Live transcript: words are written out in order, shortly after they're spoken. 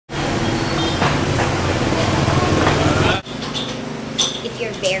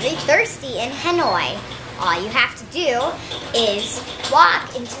really thirsty in Hanoi, all you have to do is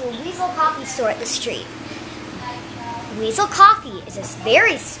walk into a Weasel coffee store at the street. Weasel coffee is a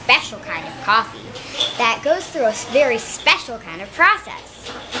very special kind of coffee that goes through a very special kind of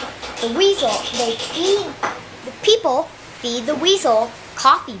process. The people feed the weasel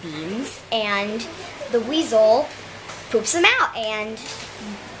coffee beans, and the weasel poops them out, and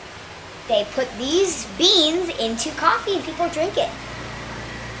they put these beans into coffee and people drink it.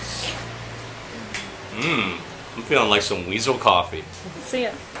 I'm feeling like some weasel coffee. Let's see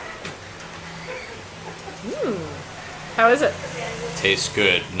it. How is it? Tastes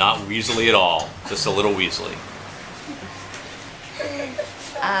good. Not weaselly at all. Just a little weaselly.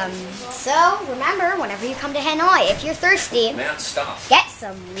 So remember, whenever you come to Hanoi, if you're thirsty, Man, stop. get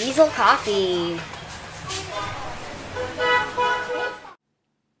some Weasel coffee.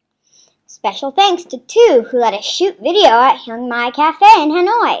 Special thanks to Tu who let us shoot video at Hanoi Cafe in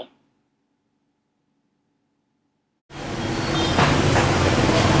Hanoi.